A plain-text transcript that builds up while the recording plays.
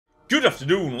Good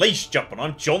afternoon, ladies and gentlemen,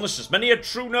 I'm John, this is many a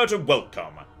true nerd, and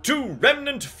welcome to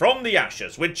Remnant from the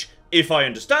Ashes, which, if I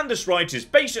understand this right, is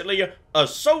basically a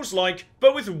Souls-like,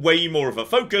 but with way more of a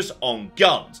focus on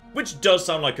guns, which does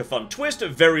sound like a fun twist.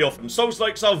 Very often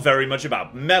Souls-likes are very much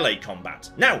about melee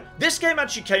combat. Now, this game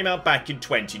actually came out back in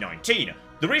 2019.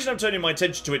 The reason I'm turning my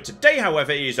attention to it today,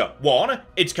 however, is 1.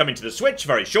 It's coming to the Switch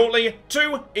very shortly,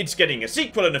 2. It's getting a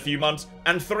sequel in a few months,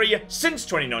 and 3. Since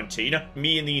 2019,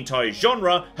 me and the entire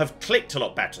genre have clicked a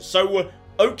lot better, so,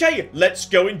 okay, let's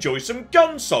go enjoy some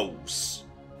gun souls.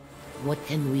 What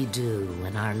can we do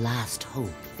when our last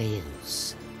hope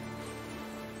fails?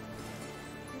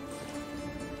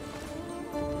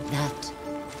 That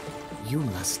you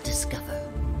must discover.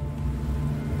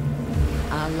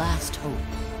 Our last hope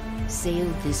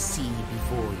sailed this sea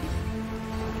before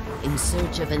you, in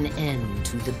search of an end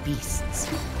to the beasts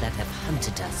that have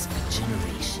hunted us for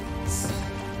generations.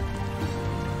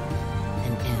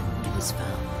 An end was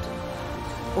found,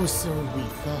 or so we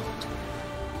thought,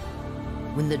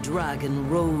 when the dragon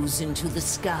rose into the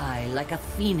sky like a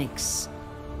phoenix,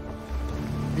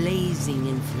 blazing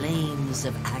in flames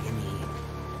of agony.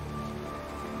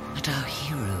 But our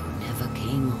hero never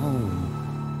came home.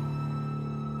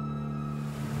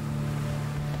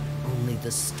 Only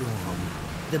the storm,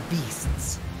 the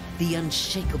beasts, the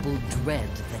unshakable dread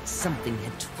that something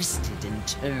had twisted and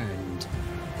turned.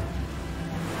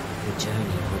 The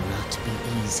journey will not be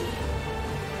easy.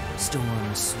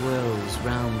 Storm swirls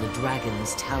round the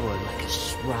dragon's tower like a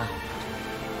shroud.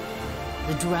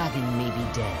 The dragon may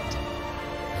be dead,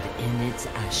 but in its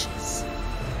ashes,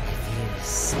 I fear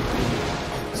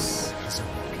something else has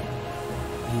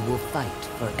awoken. You will fight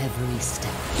for every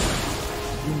step.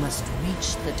 You must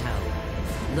reach the tower,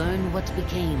 learn what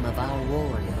became of our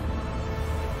warrior,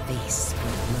 face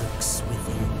what lurks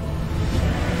within.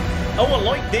 Oh, I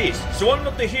like this. So I'm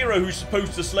not the hero who's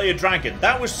supposed to slay a dragon.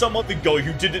 That was some other guy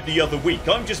who did it the other week.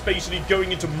 I'm just basically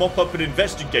going in to mop up and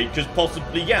investigate because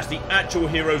possibly, yes, the actual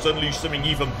heroes unleashed something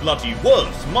even bloody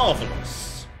worse. Marvellous.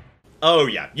 Oh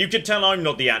yeah, you can tell I'm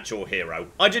not the actual hero.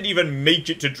 I didn't even make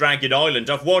it to Dragon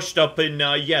Island. I've washed up in,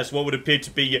 yes, what would appear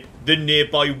to be the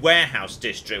nearby warehouse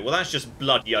district. Well, that's just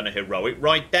bloody unheroic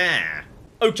right there.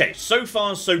 Okay, so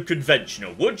far so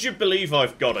conventional. Would you believe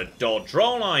I've got a dodge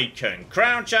roll, I can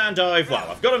crouch, and I've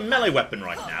got a melee weapon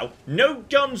right now. No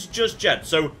guns just yet,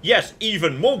 so yes,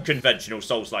 even more conventional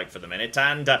Souls-like for the minute,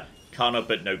 and can't help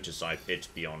but notice I appear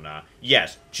to be on,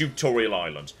 yes, Tutorial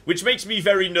Island. Which makes me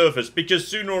very nervous, because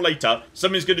sooner or later,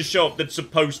 something's going to show up that's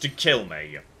supposed to kill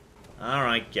me.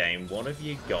 Alright, game, what have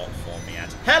you got for me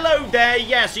at? Hello there,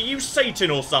 yes, are you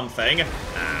Satan or something?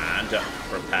 And,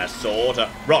 prepare sword.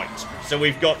 Right, so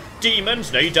we've got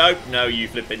demons. No, you don't. No, you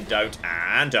flipping don't.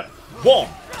 And, 1,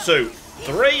 2,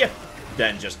 3.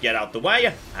 Then just get out the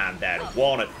way. And then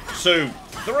 1, 2,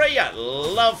 3.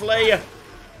 Lovely.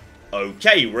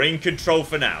 Okay, we're in control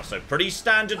for now. So pretty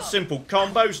standard, simple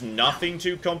combos. Nothing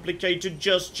too complicated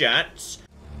just yet.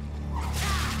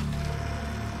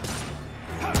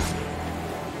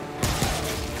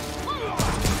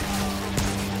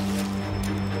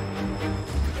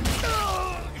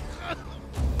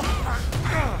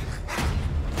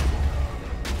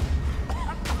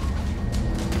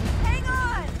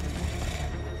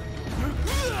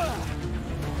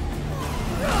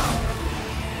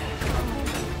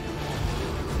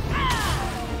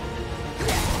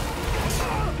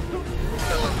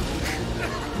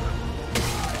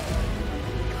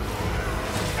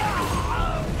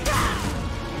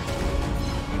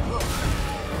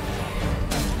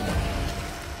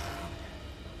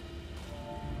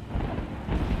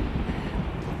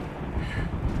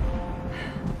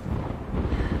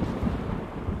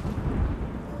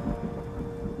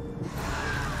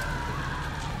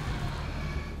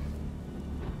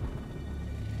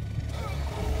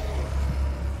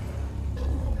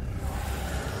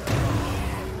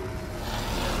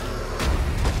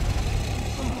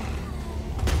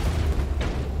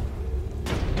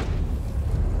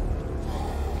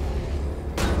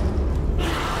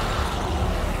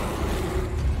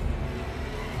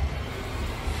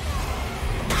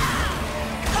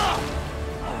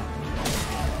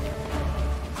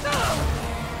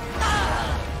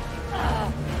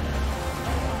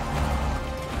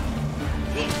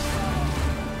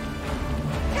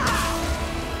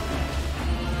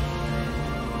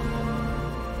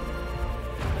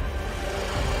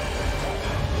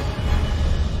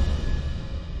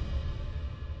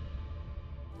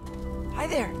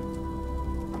 there!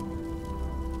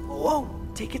 Whoa,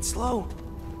 take it slow.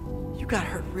 You got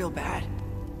hurt real bad.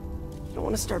 You don't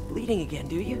want to start bleeding again,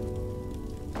 do you?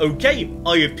 Okay,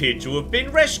 I appear to have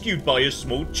been rescued by a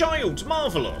small child.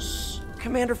 Marvelous.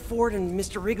 Commander Ford and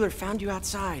Mr. Wriggler found you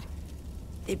outside.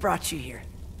 They brought you here.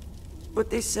 But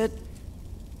they said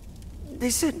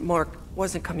Mark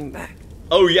wasn't coming back.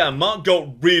 Oh yeah, Mark got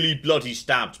really bloody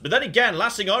stabbed. But then again,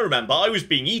 last thing I remember, I was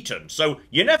being eaten. So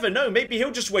you never know, maybe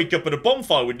he'll just wake up at a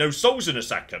bonfire with no souls in a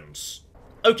second.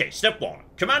 Okay, step 1.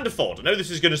 Commander Ford, I know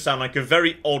this is going to sound like a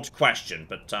very odd question,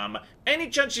 but any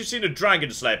chance you've seen a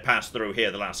Dragon Slayer pass through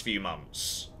here the last few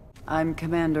months? I'm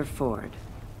Commander Ford.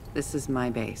 This is my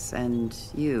base, and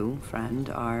you, friend,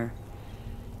 are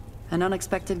an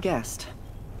unexpected guest.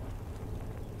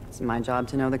 It's my job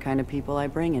to know the kind of people I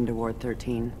bring into Ward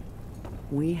 13.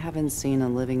 We haven't seen a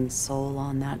living soul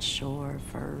on that shore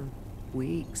for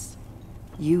weeks.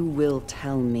 You will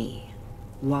tell me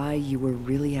why you were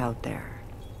really out there,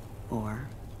 or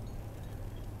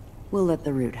we'll let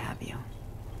the root have you.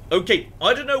 Okay,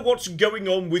 I don't know what's going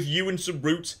on with you and some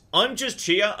roots. I'm just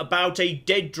here about a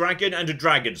dead dragon and a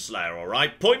dragon slayer,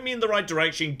 alright? Point me in the right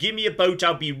direction, give me a boat,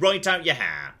 I'll be right out your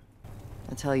hair.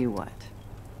 I'll tell you what.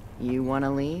 You want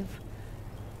to leave?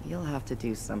 You'll have to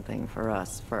do something for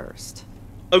us first.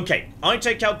 Okay, I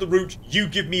take out the root, you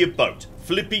give me a boat.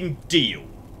 Flipping deal.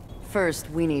 First,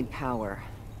 we need power.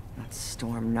 That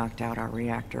storm knocked out our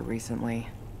reactor recently.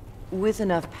 With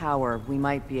enough power, we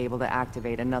might be able to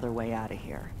activate another way out of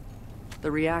here. The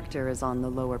reactor is on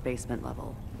the lower basement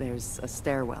level. There's a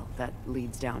stairwell that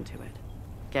leads down to it.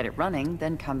 Get it running,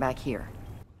 then come back here.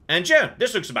 And yeah,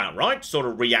 this looks about right. Sort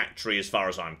of reactory as far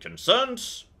as I'm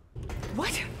concerned.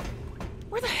 What?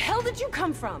 Where the hell did you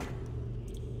come from?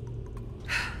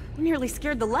 You nearly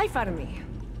scared the life out of me.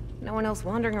 No one else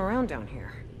wandering around down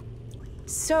here.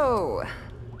 So,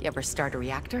 you ever start a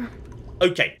reactor?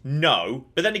 Okay, no.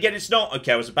 But then again, it's not.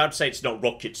 Okay, I was about to say it's not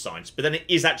rocket science, but then it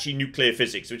is actually nuclear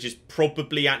physics, which is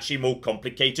probably actually more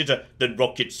complicated than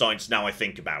rocket science now I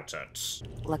think about it.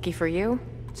 Lucky for you,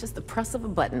 it's just the press of a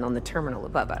button on the terminal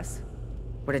above us.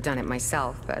 Would have done it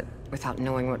myself, but without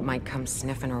knowing what might come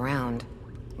sniffing around.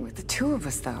 With the two of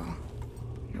us, though,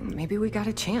 maybe we got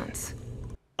a chance.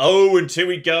 Oh, and here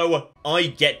we go. I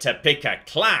get to pick a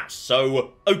class.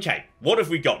 So, okay, what have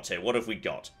we got here? What have we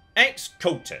got?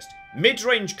 Ex-cultist.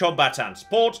 Mid-range combat and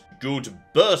support. Good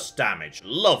burst damage.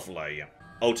 Lovely.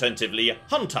 Alternatively,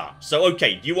 hunter. So,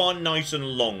 okay, you are nice and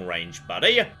long range,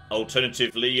 buddy.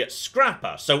 Alternatively,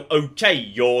 scrapper. So, okay,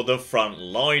 you're the front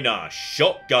liner.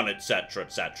 Shotgun, etc.,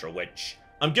 etc., which...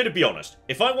 I'm gonna be honest,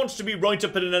 if I wanted to be right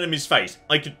up in an enemy's face,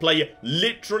 I could play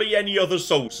literally any other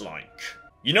Souls-like.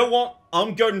 You know what?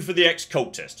 I'm going for the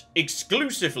ex-cultist.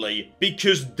 Exclusively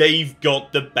because they've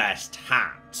got the best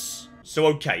hats. So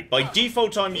okay, by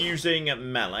default I'm using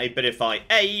melee, but if I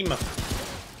aim,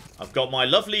 I've got my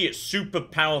lovely super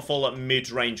powerful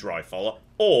mid-range rifle,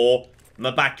 or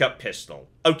my backup pistol.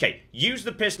 Okay, use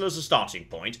the pistol as a starting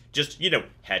point. Just, you know,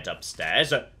 head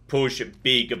upstairs, push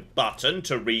big button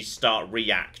to restart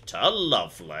reactor.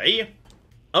 Lovely.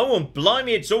 Oh, and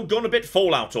blimey, it's all gone a bit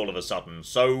Fallout all of a sudden.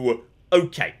 So,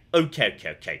 okay.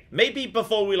 Maybe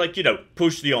before we, like, you know,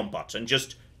 push the on button,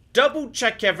 just double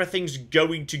check everything's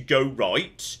going to go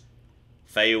right.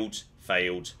 Failed.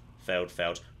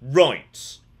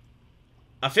 Right.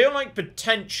 I feel like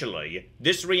potentially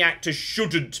this reactor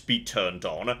shouldn't be turned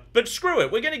on, but screw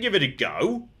it, we're going to give it a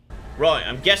go. Right,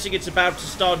 I'm guessing it's about to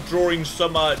start drawing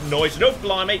some noise. No,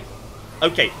 blimey.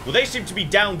 Okay, well they seem to be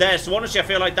down there, so honestly I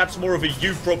feel like that's more of a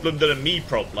you problem than a me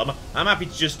problem. I'm happy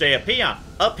to just stay up here.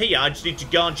 Up here, I just need to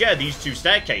guard, yeah, these two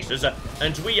staircases,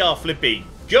 and we are flipping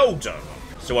golden.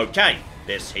 So okay,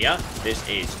 this here, this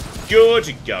is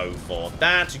good. Go for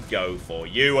that, go for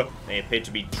you. They appear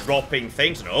to be dropping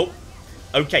things. No.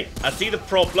 Okay, I see the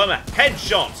problem.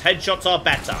 Headshots. Headshots are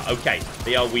better. Okay,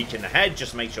 they are weak in the head.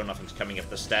 Just make sure nothing's coming up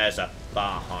the stairs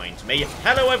behind me.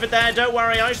 Hello over there. Don't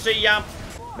worry, I see ya.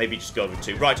 Maybe just go over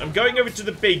to... Right, I'm going over to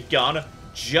the big gun,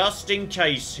 just in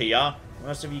case here. What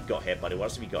else have you got here, buddy? What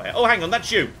else have you got here? Oh, hang on, that's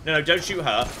you. No, don't shoot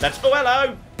her. That's... Oh,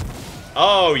 hello.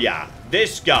 Oh, yeah.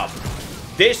 This gun.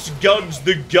 This gun's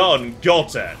the gun.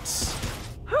 Got it.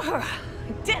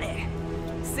 Did it.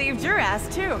 Saved your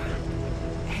ass, too.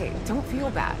 Hey, don't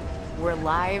feel bad. We're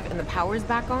alive and the power's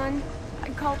back on.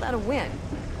 I'd call that a win.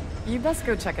 You best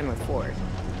go check in with Ford.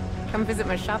 Come visit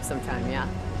my shop sometime, yeah?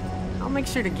 I'll make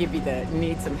sure to give you the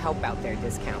need some help out there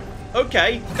discount.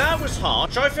 Okay, that was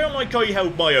harsh. I feel like I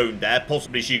held my own there.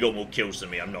 Possibly she got more kills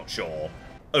than me, I'm not sure.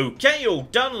 Okay, all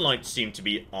done. Lights seem to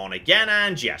be on again.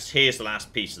 And yes, here's the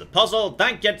last piece of the puzzle.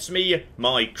 That gets me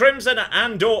my Crimson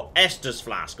and or Estus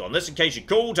flask. On this occasion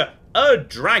called a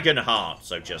Dragon Heart.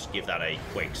 So just give that a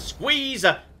quick squeeze.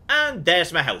 And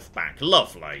there's my health back.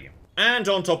 Lovely. And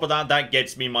on top of that, that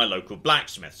gets me my local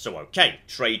blacksmith. So okay,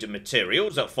 trade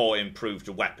materials for improved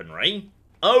weaponry.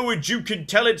 Oh, and you can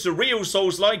tell it's a real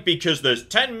Souls-like because there's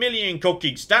 10 million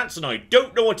cooking stats and I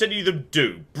don't know what any of them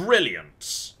do.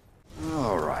 Brilliant.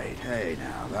 Alright, hey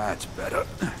now, that's better.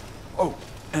 Oh,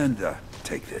 and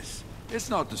take this. It's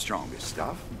not the strongest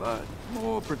stuff, but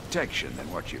more protection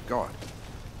than what you've got.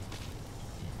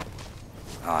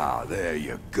 Ah, there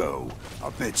you go. A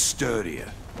bit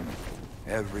sturdier.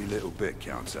 Every little bit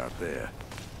counts out there.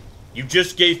 You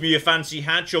just gave me a fancy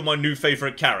hatch on my new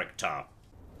favourite character.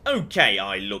 Okay,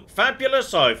 I look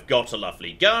fabulous, I've got a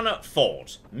lovely gun.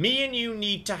 Ford, me and you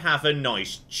need to have a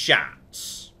nice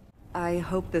chat. I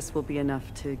hope this will be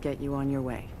enough to get you on your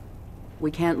way.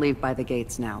 We can't leave by the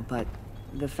gates now, but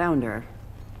the founder,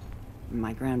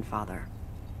 my grandfather,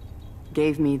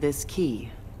 gave me this key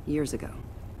years ago.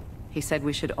 He said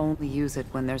we should only use it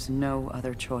when there's no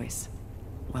other choice.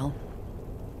 Well,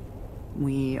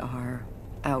 we are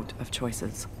out of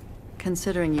choices.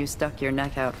 Considering you stuck your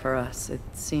neck out for us, it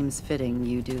seems fitting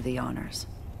you do the honors.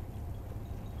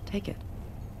 Take it.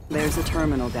 There's a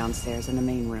terminal downstairs in the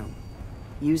main room.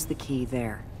 Use the key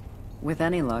there. With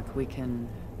any luck, we can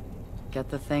get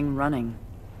the thing running.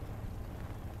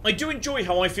 I do enjoy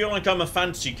how I feel like I'm a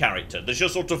fantasy character that's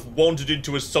just sort of wandered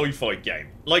into a sci-fi game.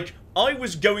 Like, I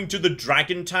was going to the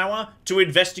Dragon Tower to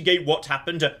investigate what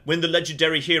happened when the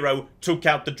legendary hero took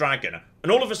out the dragon.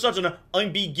 And all of a sudden,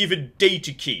 I'm being given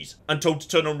data keys and told to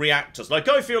turn on reactors. Like,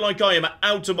 I feel like I am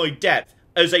out of my depth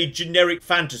as a generic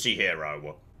fantasy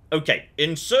hero. Okay,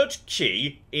 insert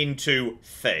key into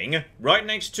thing, right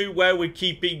next to where we're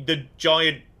keeping the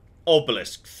giant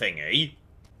obelisk thingy.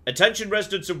 Attention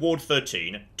residents of Ward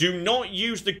 13, do not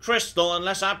use the crystal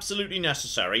unless absolutely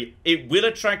necessary. It will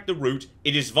attract the root.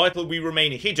 It is vital we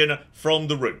remain hidden from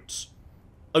the roots.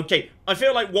 Okay, I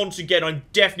feel like once again I'm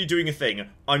definitely doing a thing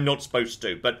I'm not supposed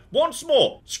to. But once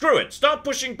more, screw it, start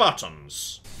pushing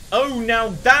buttons. Oh, now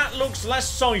that looks less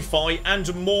sci-fi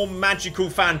and more magical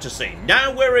fantasy.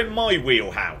 Now we're in my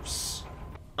wheelhouse.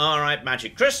 Alright,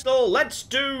 magic crystal, let's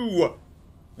do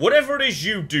whatever it is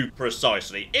you do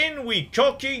precisely. In we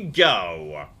cocky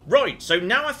go. Right, so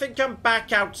now I think I'm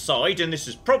back outside, and this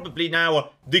is probably now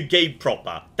the game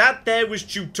proper. That there was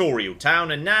Tutorial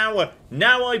Town, and now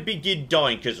I begin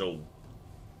dying, because, oh.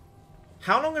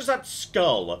 How long is that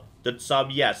skull that's,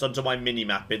 yes, under my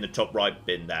mini-map in the top right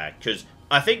bin there? Because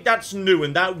I think that's new,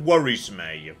 and that worries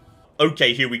me.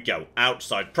 Okay, here we go.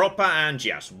 Outside proper, and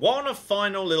yes, one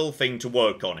final little thing to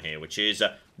work on here, which is,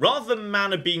 rather than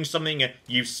mana being something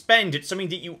you spend, it's something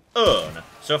that you earn.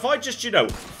 So if I just,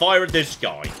 fire at this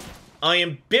guy, I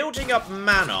am building up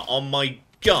mana on my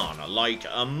gun, like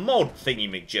a mod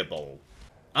thingy-McJibble.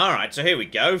 Alright, so here we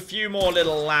go. A few more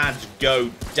little lads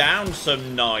go down,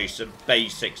 some nice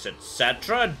basics,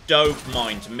 etc. Don't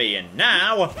mind me, and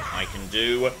now I can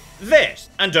do this.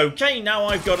 And okay, now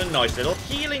I've got a nice little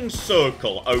healing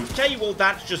circle. Okay, well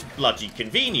that's just bloody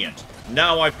convenient.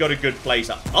 Now I've got a good place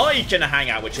I can hang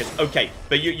out, which is okay.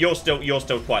 But you're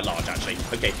still quite large, actually.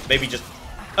 Okay, maybe just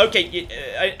okay.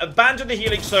 Abandon the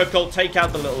healing circle. Take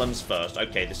out the little ones first.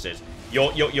 Okay, this is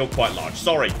you're quite large.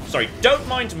 Sorry. Don't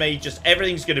mind me. Just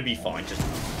everything's gonna be fine. Just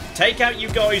take out you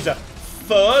guys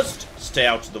first. Stay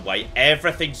out of the way.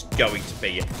 Everything's going to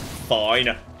be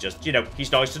fine. Just,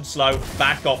 he's nice and slow.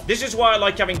 Back off. This is why I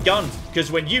like having guns.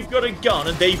 Because when you've got a gun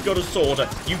and they've got a sword,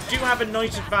 you do have a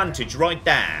nice advantage right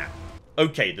there.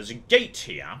 Okay, there's a gate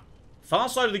here. Far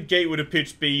side of the gate would appear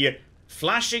to be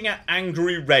flashing an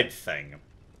angry red thing.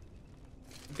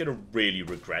 I'm gonna really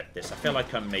regret this. I feel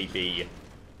like I may be...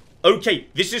 Okay,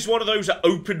 this is one of those that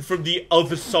open from the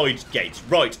other side gates.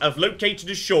 Right, I've located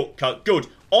a shortcut. Good.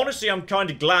 Honestly, I'm kind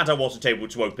of glad I wasn't able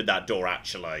to open that door,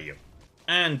 actually.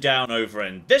 And down over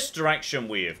in this direction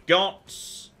we have got...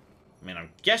 I'm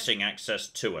guessing access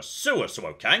to a sewer, so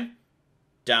okay.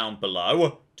 Down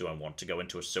below... Do I want to go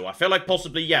into a sewer? I feel like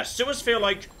possibly yes. Sewers feel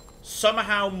like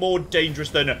somehow more dangerous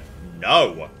than...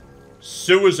 No.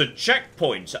 Sewers are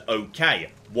checkpoints.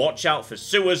 Okay. Watch out for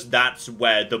sewers. That's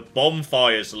where the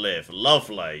bonfires live.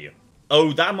 Lovely.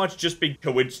 Oh, that might just be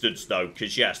coincidence, though.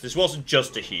 Because, yes, this wasn't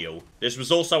just a heal. This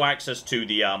was also access to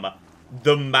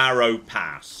the Marrow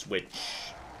Pass, which...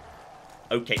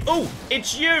 Okay. Oh,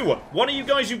 it's you! One of you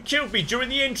guys who killed me during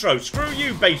the intro. Screw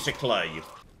you, basically.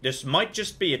 This might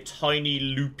just be a tiny,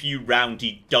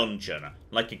 loopy-roundy dungeon,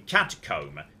 like a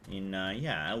catacomb in,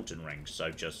 Elden Ring.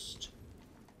 So just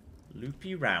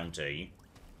loopy-roundy,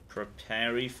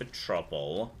 prepare for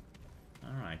trouble.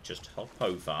 Alright, just hop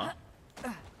over.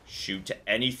 Shoot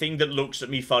anything that looks at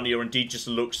me funny, or indeed just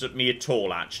looks at me at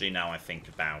all, actually, now I think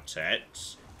about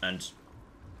it. And...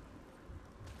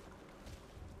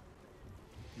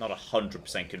 Not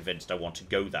 100% convinced I want to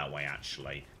go that way,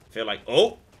 actually. I feel like...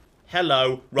 Oh!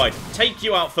 Hello. Right, take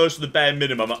you out first to the bare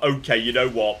minimum. Okay, you know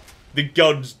what? The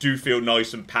guns do feel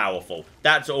nice and powerful.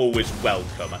 That's always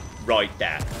welcome. Right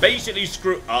there. Basically,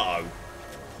 screw... Uh-oh.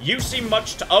 You seem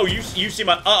much to... Oh, you seem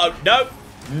like... Uh-oh. No.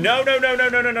 No, no, no, no,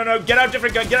 no, no, no, no. Get out a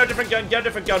different gun. Get out a different gun. Get out a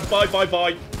different gun. Bye, bye,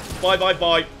 bye. Bye, bye,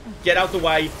 bye. Get out the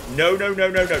way. No, no, no,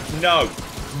 no, no. No.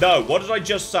 No. What did I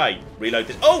just say? Reload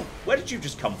this. Oh, where did you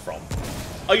just come from?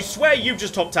 I swear you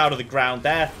just hopped out of the ground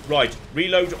there. Right.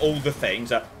 Reload all the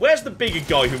things. Where's the bigger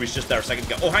guy who was just there a second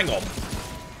ago? Oh, hang on.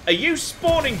 Are you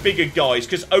spawning bigger guys?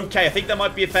 Because, okay, I think there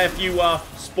might be a fair few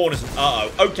spawners.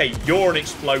 Uh-oh. Okay, you're an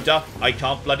exploder. I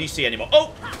can't bloody see anymore.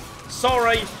 Oh!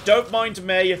 Sorry. Don't mind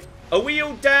me. Are we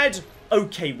all dead?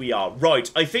 Okay, we are. Right.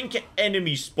 I think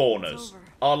enemy spawners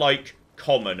are, like,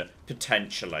 common,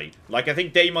 potentially. Like, I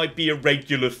think they might be a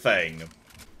regular thing.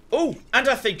 Oh, and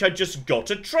I think I just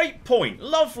got a trait point.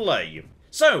 Lovely.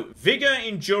 So, Vigor,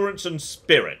 Endurance, and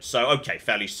Spirit. So, okay,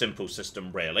 fairly simple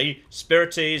system, really.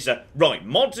 Spirit is... right,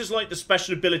 Mods is like the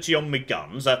special ability on my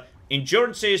guns.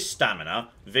 Endurance is Stamina.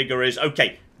 Vigor is...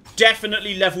 Okay,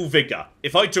 definitely level Vigor.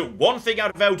 If I took one thing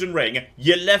out of Elden Ring,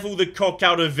 you level the cock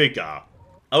out of Vigor.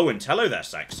 Oh, and hello there,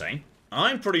 Sexy.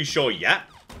 I'm pretty sure, yeah.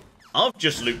 I've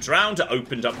just looped around,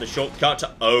 opened up the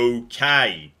shortcut.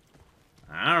 Okay.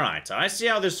 Alright, I see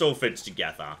how this all fits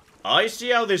together. I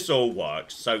see how this all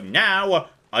works. So now,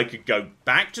 I could go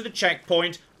back to the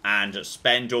checkpoint and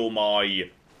spend all my,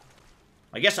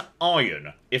 I guess,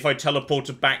 iron if I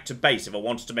teleported back to base, if I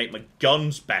wanted to make my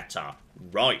guns better.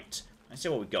 Right. Let's see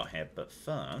what we got here. But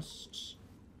first,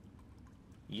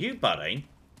 you, buddy,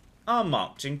 are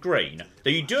marked in green.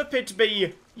 Though you do appear to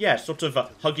be, yeah, sort of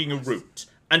hugging a root.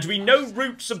 And we know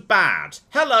roots are bad.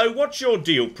 Hello, what's your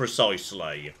deal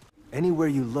precisely? Anywhere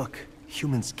you look,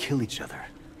 humans kill each other.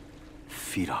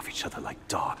 Feed off each other like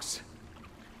dogs.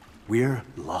 We're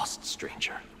lost,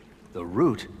 stranger. The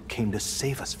root came to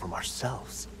save us from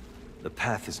ourselves. The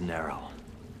path is narrow.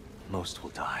 Most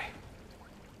will die.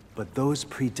 But those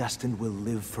predestined will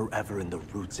live forever in the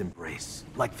root's embrace,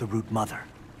 like the root mother.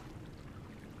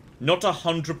 Not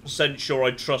 100% sure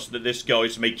I trust that this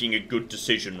guy's making a good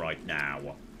decision right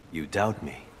now. You doubt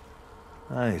me?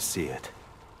 I see it.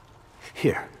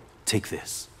 Here, take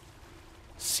this.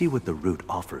 See what the root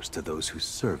offers to those who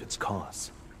serve its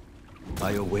cause.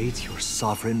 I await your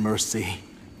sovereign mercy.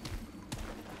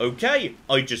 Okay,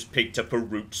 I just picked up a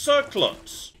root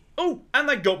circlet. Oh, and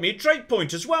that got me a trait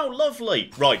point as well.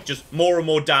 Lovely. Right, just more and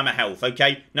more damn health,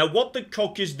 okay? Now, what the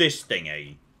cock is this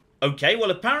thingy? Okay,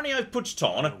 well, apparently I've put it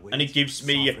on, and it gives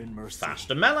me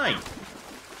faster melee.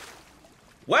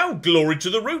 Well, glory to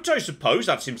the root, I suppose.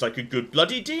 That seems like a good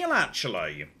bloody deal,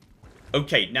 actually.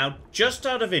 Okay, now, just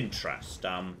out of interest,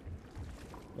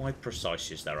 why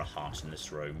precisely is there a heart in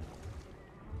this room?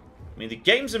 I mean, the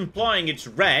game's implying it's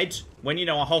red when, you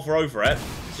know, I hover over it,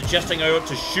 suggesting I ought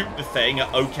to shoot the thing.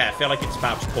 Okay, I feel like it's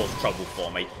about to cause trouble for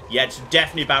me. Yeah, it's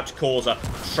definitely about to cause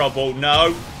trouble.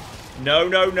 No. No,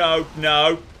 no, no,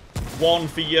 no. One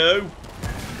for you.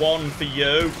 One for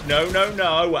you. No, no,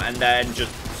 no. And then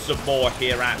just some more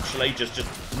here, actually.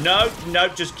 No, no,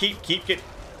 just keep it.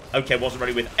 Okay, wasn't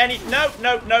ready with any... No.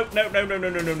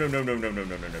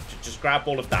 Just grab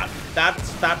all of that.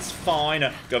 That's fine.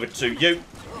 Go over to you.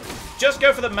 Just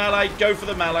go for the melee. Go for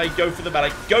the melee. Go for the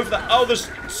melee. Go for the... Oh,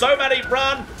 there's so many.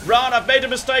 Run. Run. I've made a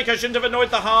mistake. I shouldn't have annoyed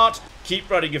the heart. Keep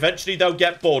running. Eventually, they'll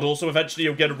get bored. Also, eventually,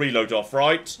 you'll get a reload off,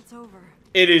 right? It's over.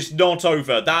 It is not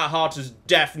over. That heart is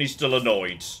definitely still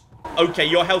annoyed. Okay,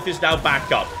 your health is now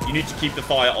back up. You need to keep the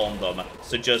fire on them.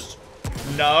 So just...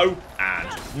 No.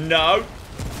 And... No.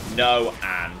 No,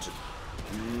 and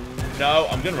no.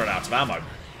 I'm going to run out of ammo. I'm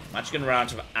actually going to run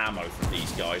out of ammo from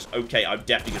these guys. Okay, I'm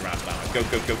definitely going to run out of ammo. Go,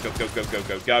 go, go, go, go, go, go,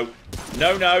 go, go.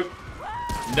 No, no.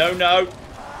 No, no.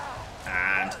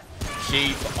 And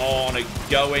keep on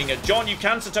going. John, you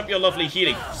can set up your lovely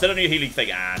healing. Set on your healing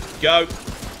thing. And go.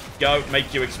 Go.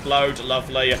 Make you explode.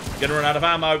 Lovely. Going to run out of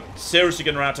ammo. Seriously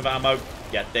going to run out of ammo.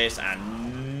 Get this.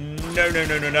 And no, no,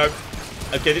 no, no, no.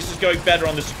 Okay, this is going better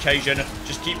on this occasion.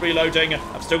 Just keep reloading.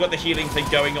 I've still got the healing thing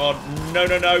going on. No,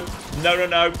 no, no. No, no,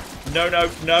 no. No, no,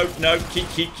 no, no.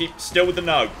 Keep. Still with the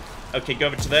no. Okay, go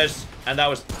over to this. And that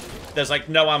was... There's like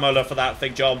no ammo left for that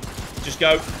thing, John. Just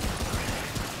go.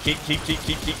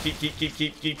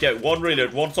 Keep. Go. One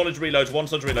reload. One solid reload. One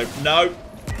solid reload. No.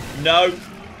 No.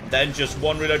 Then just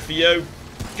one reload for you.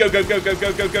 Go, go, go, go,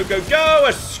 go, go, go, go, go.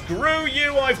 Screw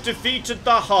you. I've defeated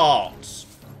the heart.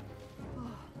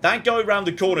 That guy around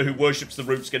the corner who worships the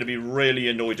root's going to be really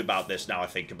annoyed about this now I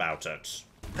think about it.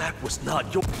 That was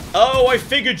not your... Oh, I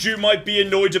figured you might be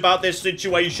annoyed about this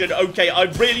situation. Okay,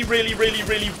 I'm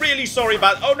really sorry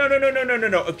about... Oh,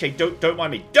 no. Okay, don't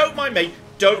mind me. Don't mind me.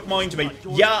 Don't mind me.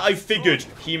 Yeah, I figured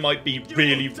he might be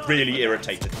really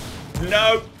irritated.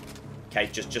 No. Okay,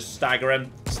 just stagger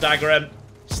him. Stagger him.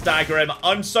 Stagger him.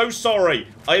 I'm so sorry.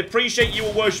 I appreciate you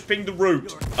were worshipping the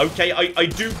root. Okay, I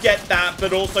do get that,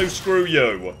 but also screw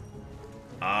you.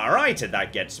 Alright, and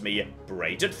that gets me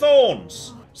braided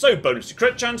thorns. So bonus to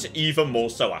crit chance, even more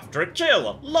so after a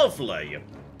kill. Lovely.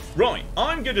 Right,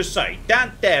 I'm gonna say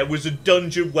that there was a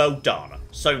dungeon well done.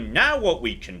 So now what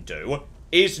we can do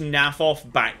is naff off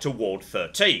back to Ward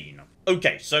 13.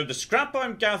 Okay, so the scrap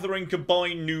I'm gathering can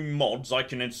buy new mods I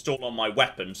can install on my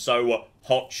weapon. So,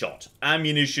 hotshot,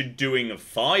 ammunition doing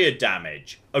fire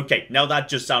damage. Okay, now that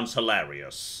just sounds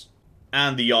hilarious.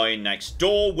 And the iron next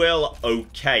door will,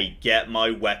 okay, get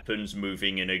my weapons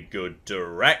moving in a good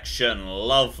direction.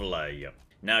 Lovely.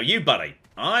 Now you, buddy,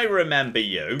 I remember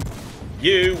you.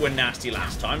 You were nasty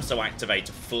last time, so activate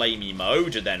flamey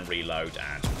mode and then reload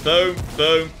and boom,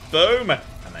 boom, boom.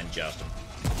 And then just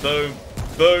boom,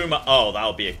 boom. Oh,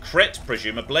 that'll be a crit,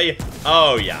 presumably.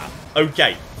 Oh, yeah.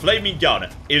 Okay, flaming gun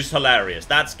is hilarious.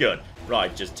 That's good.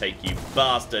 Right, just take you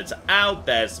bastards out.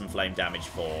 There's some flame damage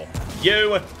for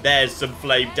you. There's some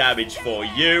flame damage for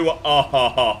you. Oh, ha,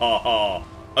 ha, ha, ha.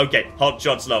 Okay, hot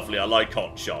shot's lovely. I like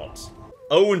hot shots.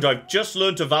 Oh, and I've just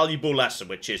learned a valuable lesson,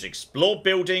 which is explore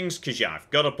buildings, because, yeah, I've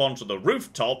got up onto the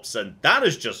rooftops, and that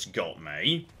has just got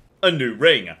me a new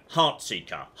ring.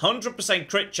 Heartseeker. 100%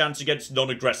 crit chance against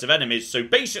non-aggressive enemies, so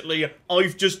basically,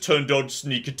 I've just turned on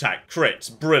sneak attack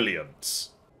crits. Brilliant.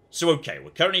 So, okay,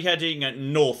 we're currently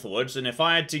heading northwards, and if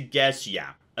I had to guess,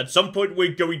 yeah, at some point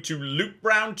we're going to loop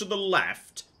round to the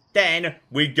left, then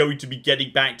we're going to be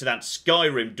getting back to that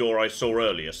Skyrim door I saw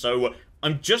earlier, so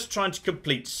I'm just trying to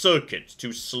complete circuits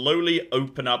to slowly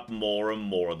open up more and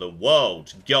more of the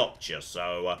world. Gotcha,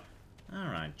 so,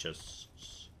 alright, just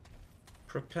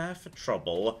prepare for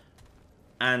trouble.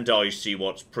 And I see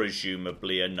what's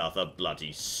presumably another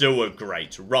bloody sewer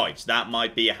grate. Right, that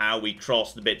might be how we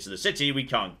cross the bits of the city we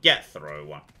can't get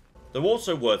through. Though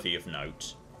also worthy of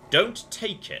note, don't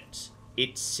take it,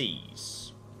 it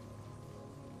sees.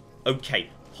 Okay,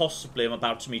 possibly I'm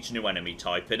about to meet a new enemy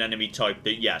type, an enemy type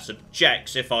that, yes,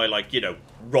 objects if I, like, you know,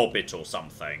 rob it or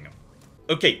something.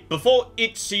 Okay, before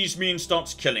it sees me and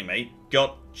starts killing me,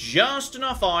 got just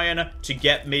enough iron to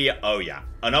get me, oh yeah,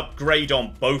 an upgrade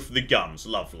on both the guns.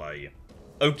 Lovely.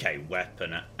 Okay,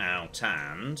 weapon out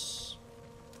and...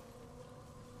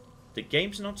 The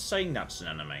game's not saying that's an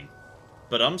enemy,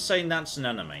 but I'm saying that's an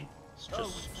enemy. It's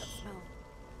just...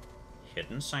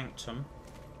 Hidden Sanctum.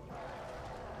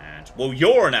 And, well,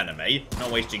 you're an enemy.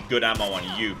 Not wasting good ammo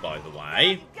on you, by the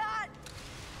way.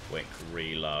 Quick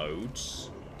reloads.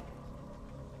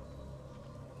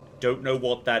 Don't know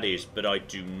what that is, but I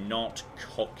do not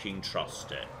cocking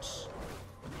trust it.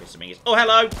 Okay, oh,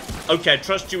 hello! Okay,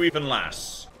 trust you even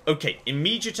less. Okay,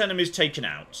 immediate enemies taken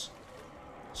out.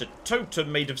 It's a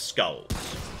totem made of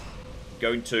skulls.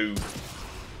 I'm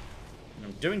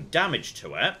doing damage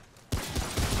to it.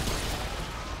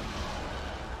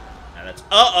 And that's...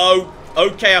 Uh-oh!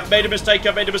 Okay, I've made a mistake,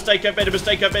 I've made a mistake, I've made a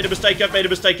mistake, I've made a mistake, I've made a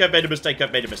mistake, I've made a mistake,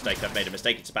 I've made a mistake, I've made a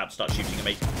mistake. It's about to start shooting at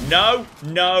me. No,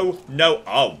 no, no.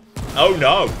 Oh. Oh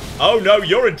no. Oh no,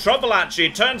 you're in trouble actually.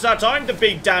 It turns out I'm the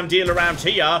big damn deal around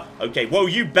here. Okay, well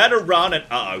you better run and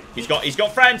uh-oh. He's got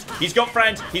friends. He's got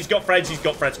friends. He's got friends. He's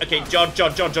got friends. Okay, John,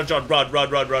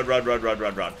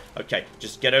 run. Okay,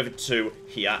 just get over to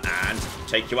here and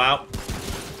take you out.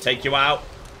 Take you out.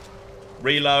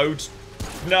 Reload.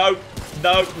 No.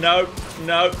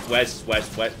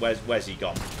 Where's he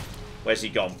gone? Where's he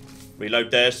gone?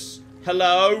 Reload this.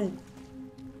 Hello?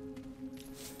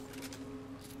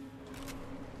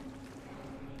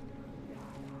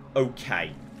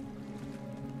 Okay.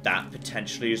 That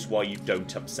potentially is why you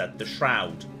don't upset the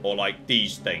Shroud. Or like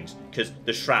these things. Because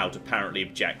the Shroud apparently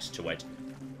objects to it.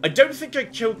 I don't think I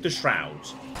killed the Shroud.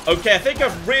 Okay, I think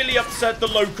I've really upset the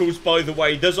locals, by the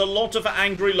way. There's a lot of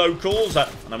angry locals.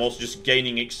 And I'm also just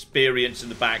gaining experience in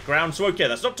the background. So, okay,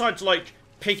 that's not tied to, like,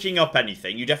 picking up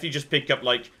anything. You definitely just pick up,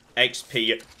 like,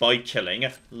 XP by killing.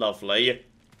 Lovely.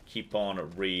 Keep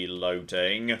on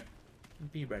reloading.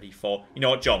 Be ready for... You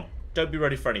know what, John? Don't be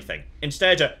ready for anything.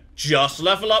 Instead, just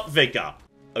level up vigor.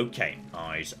 Okay,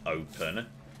 eyes open.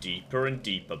 Deeper and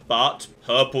deeper. But,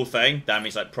 purple thing. That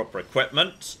means, like, proper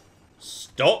equipment.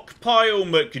 Stockpile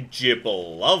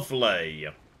McGibble. Lovely.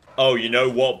 Oh, you know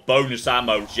what? Bonus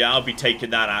ammo. Yeah, I'll be taking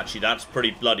that, actually. That's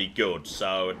pretty bloody good.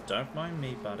 So, don't mind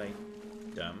me, buddy.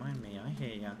 Don't mind me. I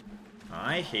hear ya.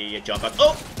 I hear you, John.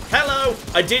 Oh, hello!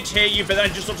 I did hear you, but then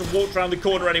I just sort of walked around the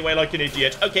corner anyway like an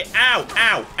idiot. Okay, ow,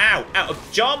 ow, ow, ow.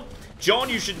 John,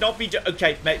 you should not be...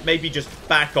 Okay, maybe just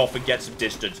back off and get some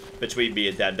distance between me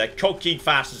and them. They're cocky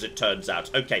fast, as it turns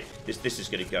out. Okay, this is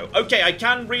going to go. Okay, I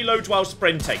can reload while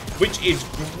sprinting, which is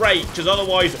great, because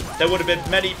otherwise there would have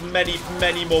been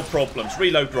many more problems.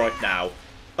 Reload right now.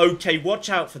 Okay, watch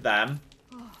out for them.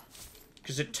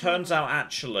 Because it turns out,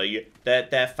 actually,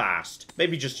 they're fast.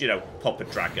 Maybe just, you know, pop a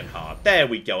dragon heart. There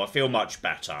we go. I feel much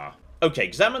better. Okay,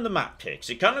 examine the map picks.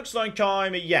 It kind of looks like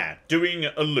I'm, yeah, doing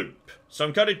a loop. So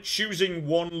I'm kind of choosing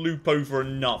one loop over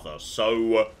another.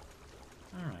 So,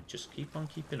 alright, just keep on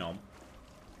keeping on.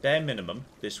 Bare minimum.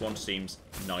 This one seems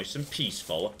nice and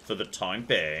peaceful for the time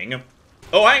being.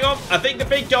 Oh, hang on. I think the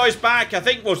big guy's back. I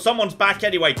think, well, someone's back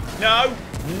anyway. No.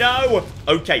 No.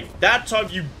 Okay, that time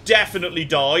you definitely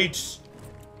died.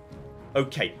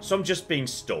 Okay, so I'm just being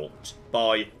stalked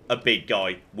by a big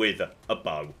guy with a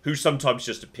bow, who sometimes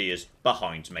just appears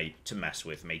behind me to mess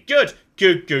with me. Good,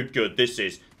 good, good, good. This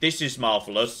is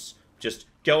marvelous. Just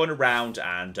going around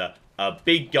and a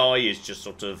big guy is just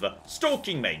sort of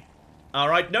stalking me.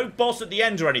 Alright, no boss at the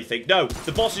end or anything. No,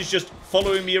 the boss is just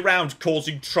following me around,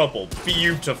 causing trouble.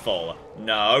 Beautiful.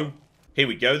 No. Here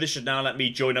we go. This should now let me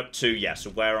join up to, yes,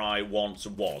 where I once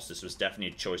was. This was definitely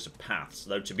a choice of paths.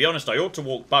 Though, to be honest, I ought to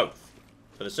walk both.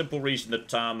 For the simple reason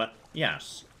that,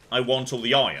 yes, I want all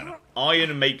the iron.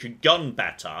 Iron make a gun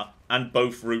better, and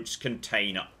both routes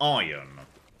contain iron.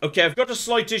 Okay, I've got a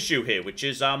slight issue here, which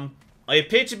is, I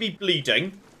appear to be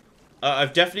bleeding.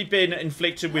 I've definitely been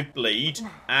inflicted with bleed,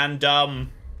 and,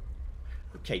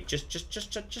 okay,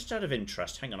 just out of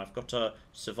interest. Hang on, I've got a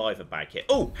survivor bag here.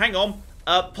 Oh, hang on.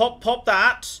 Pop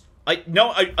that.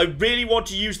 I really want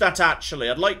to use that,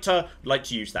 actually. I'd like to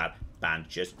use that.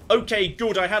 Bandages. Okay,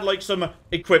 good. I had, like, some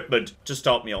equipment to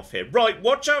start me off here. Right,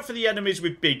 watch out for the enemies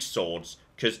with big swords.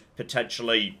 Because,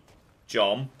 potentially,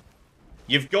 John,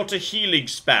 you've got a healing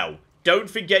spell. Don't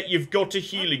forget you've got a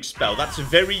healing spell. That's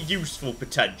very useful,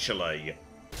 potentially.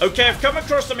 Okay, I've come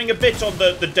across something a bit on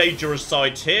the dangerous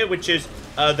side here, which is,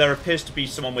 there appears to be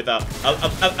someone with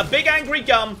a big angry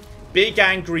gun. Big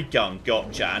angry gun,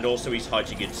 gotcha. And also he's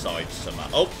hiding inside some...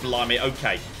 Oh, blimey,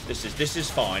 okay. This is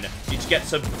fine. Need to get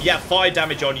some, yeah, fire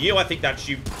damage on you. I think that's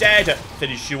you dead.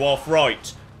 Finish you off,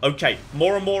 right. Okay,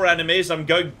 more and more enemies. I'm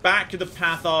going back to the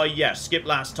path I, skipped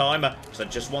last time. Because I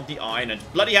just want the iron and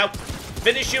bloody hell.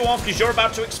 Finish you off because you're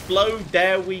about to explode.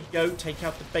 There we go. Take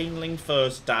out the Baneling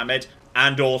first, damn it.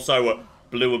 And also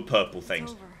blue and purple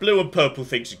things. Blue and purple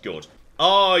things are good.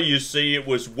 Ah, you see, it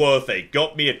was worth it.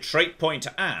 Got me a trait point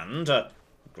and a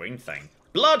green thing.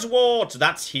 Bloodwort!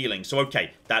 That's healing. So,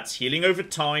 okay, that's healing over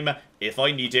time if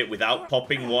I need it without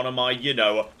popping one of my, you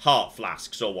know, heart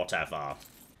flasks or whatever.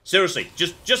 Seriously,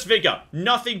 just vigor.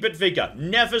 Nothing but vigor.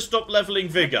 Never stop leveling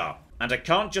vigor. And I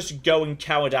can't just go and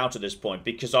coward out at this point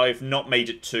because I've not made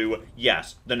it to,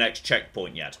 yes, the next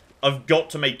checkpoint yet. I've got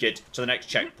to make it to the next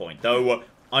checkpoint, though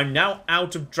I'm now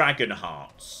out of dragon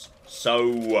hearts.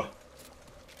 So...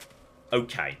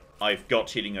 okay, I've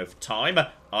got healing over time.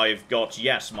 I've got,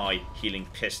 yes, my healing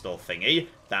pistol thingy.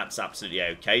 That's absolutely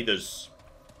okay. There's...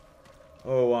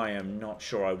 oh, I am not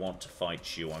sure I want to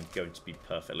fight you. I'm going to be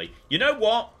perfectly... you know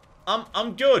what?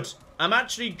 I'm good. I'm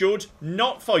actually good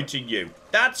not fighting you.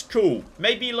 That's cool.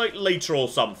 Maybe, like, later or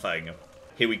something.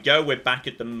 Here we go. We're back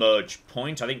at the merge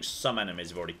point. I think some enemies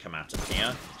have already come out of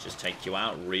here. Just take you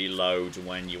out. Reload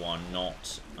when you are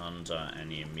not under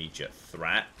any immediate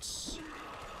threats.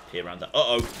 Here around the...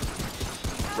 uh-oh.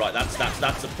 Right, that's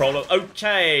the problem.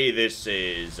 Okay, this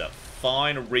is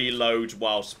fine. Reload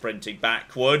while sprinting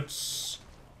backwards.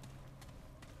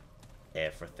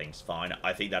 Everything's fine.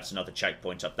 I think that's another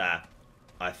checkpoint up there.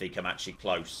 I think I'm actually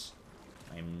close.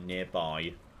 I'm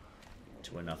nearby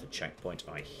to another checkpoint.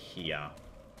 I hear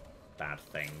bad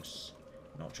things.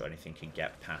 Not sure anything can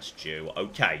get past you.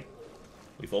 Okay.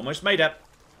 We've almost made it.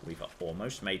 We've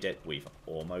almost made it. We've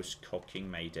almost cooking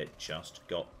made it. Just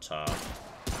got to...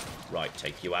 right,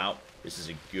 take you out. This is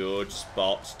a good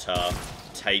spot to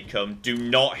take them. Do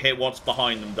not hit what's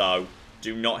behind them, though.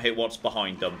 Do not hit what's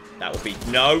behind them. That will be...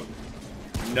 no.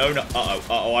 No, no. Uh-oh.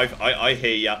 Uh-oh. I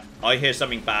hear ya. I hear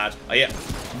something bad. I hear...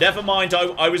 never mind.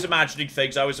 I was imagining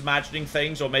things. I was imagining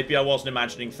things. Or maybe I wasn't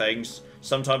imagining things.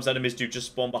 Sometimes enemies do just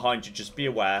spawn behind you. Just be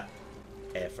aware.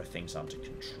 Everything's under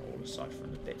control, aside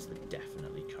from the bits that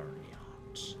definitely currently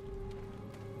aren't.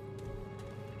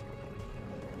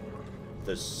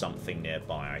 There's something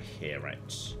nearby. I hear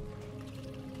it.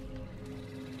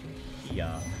 I can hear...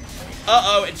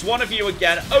 uh-oh, it's one of you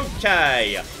again.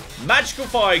 Okay. Magical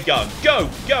fire gun. Go,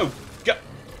 go, go.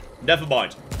 Never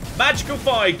mind. Magical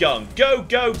fire gun. Go,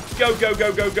 go, go, go,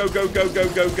 go, go, go, go, go, go,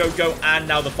 go, go, go. And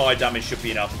now the fire damage should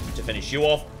be enough to finish you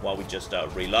off while we just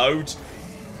reload.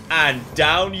 And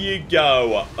down you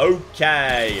go.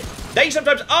 Okay. They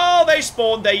sometimes... Oh, they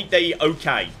spawn. They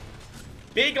okay.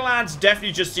 Big lads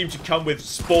definitely just seem to come with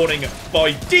spawning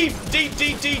by default.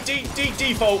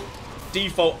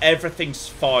 Default, everything's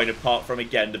fine apart from,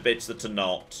 again, the bits that are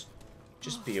not.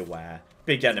 Just be aware.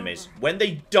 Big enemies. When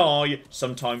they die,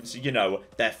 sometimes, you know,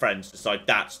 their friends decide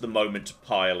that's the moment to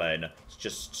pile in.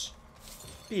 Just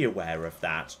be aware of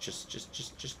that.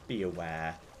 Just be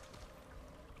aware.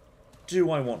 Do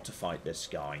I want to fight this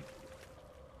guy?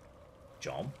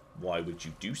 John, why would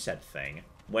you do said thing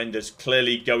when there's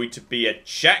clearly going to be a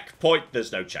checkpoint?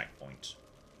 There's no checkpoint.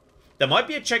 There might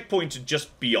be a checkpoint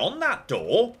just beyond that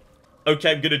door.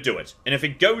 Okay, I'm going to do it. And if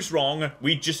it goes wrong,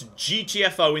 we just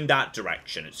GTFO in that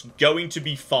direction. It's going to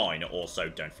be fine. Also,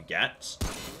 don't forget,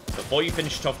 before you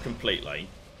finish it off completely,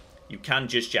 you can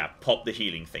just, yeah, pop the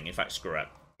healing thing. In fact, screw it.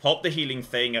 Pop the healing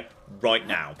thing right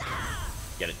now.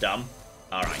 Get it done.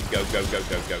 Alright, go, go, go,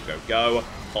 go, go, go, go.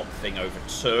 Pop the thing over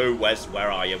to...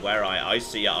 Where are you? Where are you? I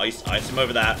see you. I see him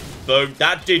over there. Boom.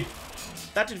 That did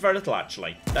very little,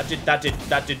 actually. That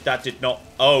did not...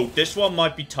 Oh, this one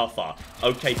might be tougher.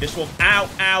 Okay, this one... Ow,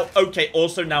 ow. Okay,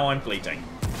 also now I'm bleeding.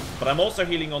 But I'm also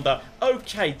healing on the...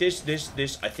 Okay, this...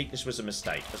 I think this was a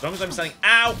mistake. As long as I'm saying...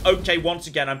 Ow. Okay, once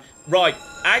again, I'm... Right.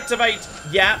 Activate.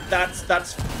 Yeah,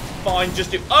 that's fine.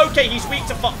 Just do... Okay, he's weak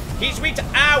to... He's weak to...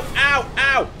 Ow, ow,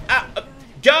 ow. Ow.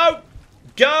 Go.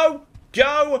 Go.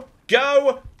 Go.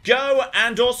 Go. Go,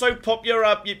 and also pop your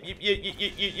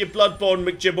bloodborne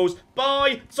McGibbles.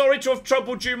 Bye. Sorry to have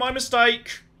troubled you, my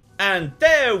mistake. And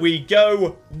there we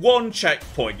go. One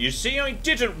checkpoint. You see, I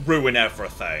didn't ruin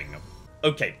everything.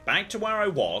 Okay, back to where I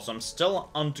was. I'm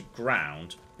still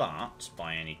underground, but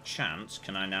by any chance,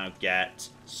 can I now get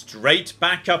straight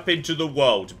back up into the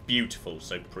world? Beautiful.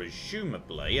 So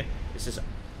presumably, this is...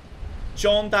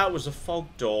 John, that was a fog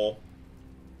door.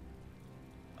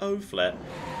 Oh, flip.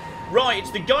 Right, it's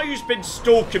the guy who's been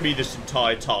stalking me this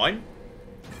entire time.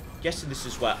 Guessing this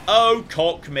is where... Oh,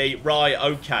 cock me. Right,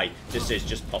 okay. This is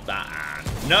just pop that and...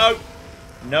 No.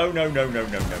 No, no, no, no, no,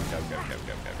 no, no, no, no, no,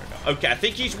 no. Okay, I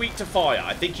think he's weak to fire.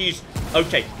 I think he's...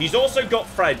 Okay, he's also got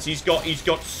friends. He's got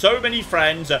so many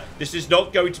friends. This is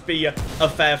not going to be a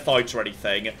fair fight or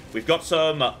anything. We've got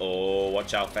some... Oh,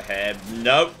 watch out for him.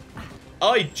 No.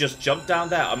 I just jumped down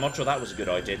there. I'm not sure that was a good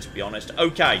idea, to be honest.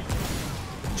 Okay.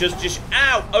 Just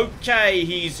ow. Okay,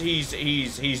 he's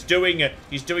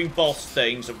doing boss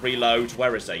things. Reload.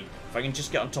 Where is he? If I can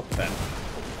just get on top of him.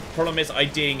 Problem is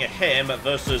IDing him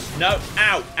versus no.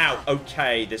 Ow, ow.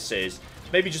 Okay, this is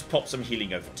maybe just pop some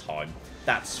healing over time.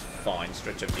 That's fine.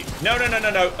 Straight over to you. No, no, no,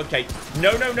 no, no. Okay.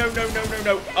 No, no, no, no, no, no,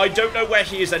 no. I don't know where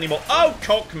he is anymore. Oh,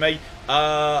 cock me.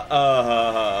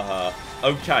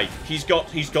 Okay. He's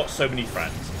got so many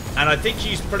friends, and I think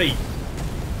he's pretty.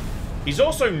 He's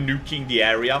also nuking the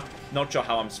area. Not sure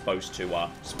how I'm supposed to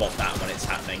spot that when it's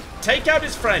happening. Take out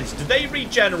his friends. Do they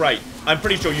regenerate? I'm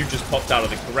pretty sure you just popped out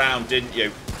of the ground, didn't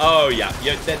you? Oh, yeah.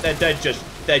 They're just...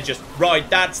 Right,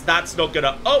 that's not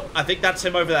gonna... Oh, I think that's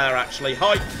him over there, actually.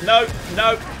 Hi. No,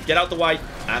 no. Get out the way.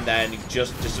 And then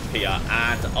just disappear.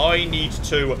 And I need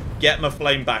to get my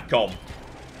flame back on.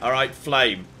 All right,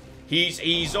 flame.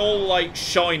 He's all, like,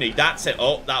 shiny. That's it.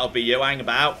 Oh, that'll be you. Hang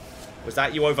about. Was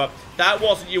that you over? That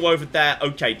wasn't you over there.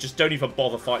 Okay, just don't even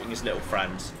bother fighting his little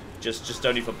friends. Just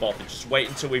don't even bother. Just wait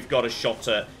until we've got a shot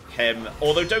at him.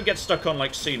 Although don't get stuck on,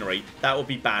 like, scenery. That will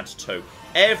be bad, too.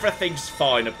 Everything's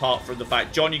fine apart from the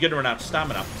fact... John, you're going to run out of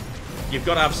stamina. You've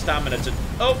got to have stamina to...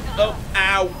 Oh,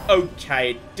 ow.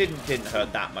 Okay, it didn't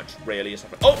hurt that much, really.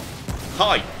 Oh,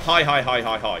 hi.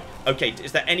 Okay,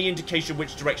 is there any indication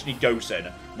which direction he goes in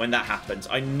when that happens?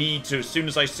 I need to, as soon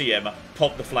as I see him,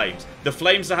 pop the flames. The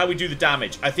flames are how we do the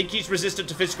damage. I think he's resistant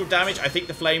to physical damage. I think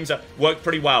the flames work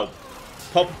pretty well.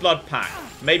 Pop a blood pack.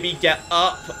 Maybe get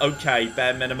up. Okay,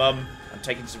 bare minimum. I'm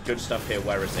taking some good stuff here.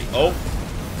 Where is he? Oh,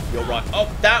 you're right.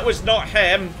 Oh, that was not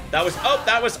him. That was... Oh,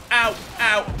 that was... Ow.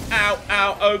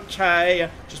 Okay.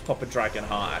 Just pop a dragon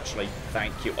heart, actually.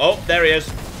 Thank you. Oh, there he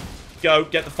is. Go,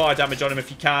 get the fire damage on him if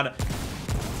you can.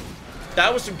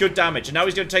 That was some good damage. And now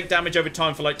he's going to take damage over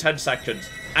time for like 10 seconds.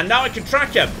 And now I can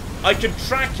track him. I can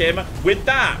track him with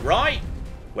that, right?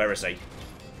 Where is he?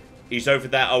 He's over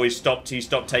there. Oh, he stopped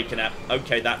taking it.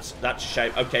 Okay, that's a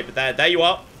shame. Okay, but there you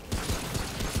are.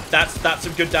 That's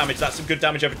some good damage. That's some good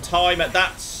damage over time.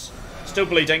 That's still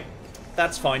bleeding.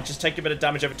 That's fine. Just take a bit of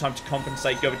damage over time to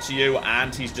compensate. Go over to you,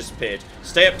 and he's disappeared.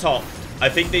 Stay up top. I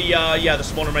think the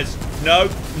small room is... No.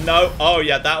 Oh,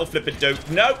 yeah, that'll flip it, do.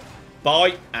 No.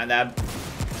 Bye. And then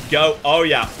go. Oh,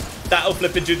 yeah. That'll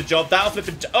flip and do the job. That'll flip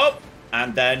and... Oh!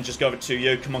 And then just go over to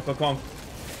you. Come on, come on, come on.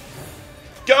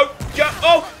 Go! Go!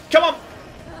 Oh! Come on!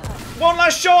 One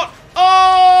last shot!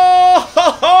 Oh!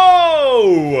 Ho,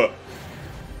 ho!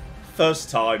 First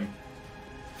time.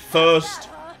 First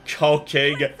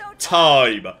cocking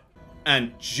time.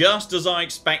 And just as I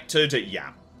expected,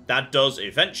 yeah, that does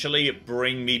eventually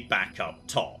bring me back up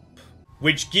top.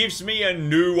 Which gives me a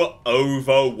new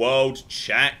overworld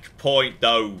checkpoint,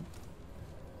 though.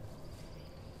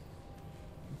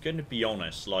 I'm gonna be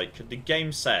honest, like, the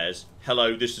game says,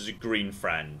 hello, this is a green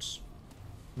friend.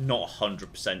 Not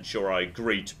 100% sure I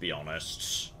agree, to be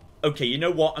honest. Okay, you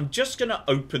know what? I'm just gonna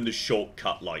open the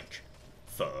shortcut, like,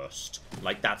 first.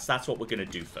 Like, that's what we're gonna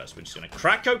do first. We're just gonna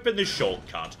crack open the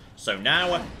shortcut. So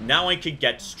now I can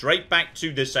get straight back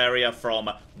to this area from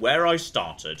where I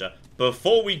started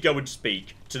before we go and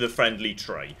speak to the friendly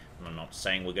tree. And I'm not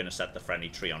saying we're gonna set the friendly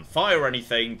tree on fire or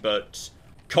anything, but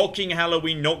cocking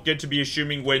Halloween, not good to be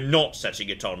assuming we're not setting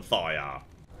it on fire.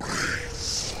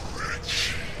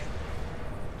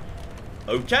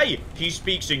 Okay, he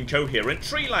speaks in coherent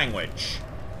tree language.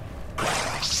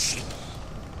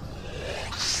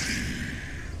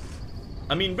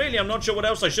 I mean, really, I'm not sure what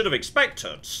else I should have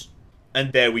expected.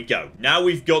 And there we go. Now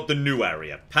we've got the new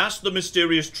area. Past the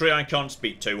mysterious tree I can't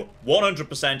speak to,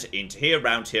 100% into here,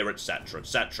 round here, etc,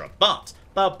 etc. But,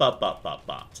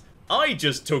 I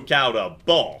just took out a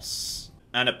boss.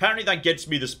 And apparently that gets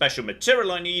me the special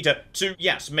material I need to,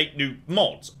 yes, make new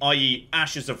mods, i.e.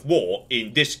 Ashes of War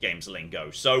in this game's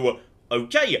lingo. So,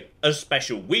 okay, a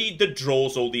special weed that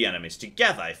draws all the enemies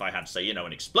together. If I had to say, you know,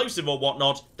 an explosive or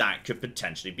whatnot, that could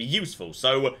potentially be useful.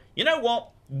 So, you know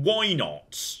what? Why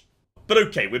not? But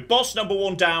okay, with boss number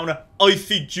 1 down, I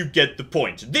think you get the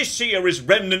point. This here is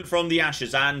Remnant from the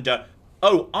Ashes, and,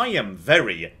 oh, I am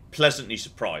very pleasantly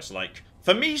surprised. Like,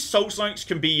 for me, Souls-likes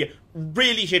can be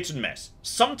really hit and miss.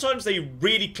 Sometimes they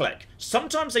really click.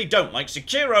 Sometimes they don't. Like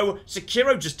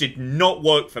Sekiro just did not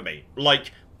work for me.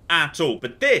 Like, at all.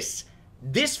 But this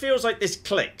feels like this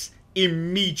clicks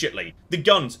immediately. The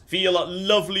guns feel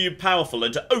lovely and powerful,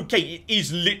 and okay, it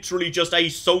is literally just a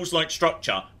Souls-like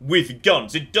structure with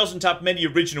guns. It doesn't have many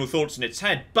original thoughts in its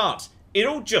head, but it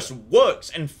all just works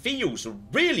and feels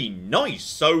really nice.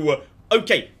 So,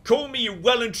 okay, call me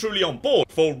well and truly on board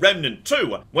for Remnant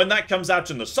 2 when that comes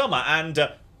out in the summer, and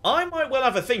I might well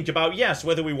have a think about, yes,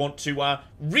 whether we want to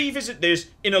revisit this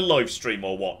in a live stream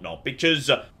or whatnot, because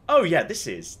oh yeah, this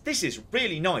is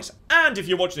really nice. And if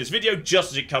you're watching this video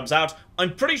just as it comes out,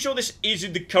 I'm pretty sure this is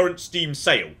in the current Steam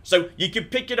sale. So you can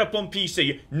pick it up on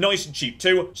PC, nice and cheap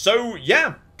too. So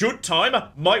yeah, good time.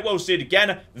 Might well see it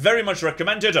again. Very much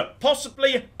recommended.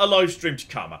 Possibly a live stream to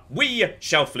come. We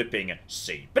shall flipping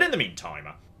see. But in the meantime,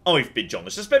 I've been John.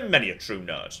 This has been Many a True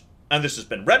Nerd. And this has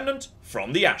been Remnant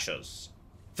from the Ashes.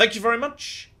 Thank you very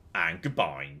much, and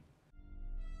goodbye.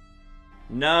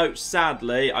 No,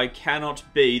 sadly, I cannot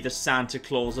be the Santa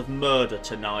Claus of murder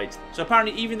tonight. So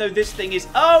apparently, even though this thing is...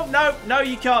 Oh, no, no,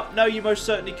 you can't. No, you most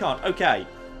certainly can't. Okay.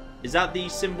 Is that the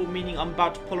symbol meaning I'm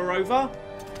about to pull her over?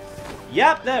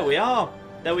 Yep, there we are.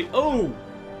 There we... Oh!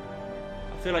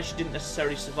 I feel like she didn't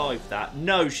necessarily survive that.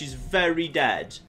 No, she's very dead.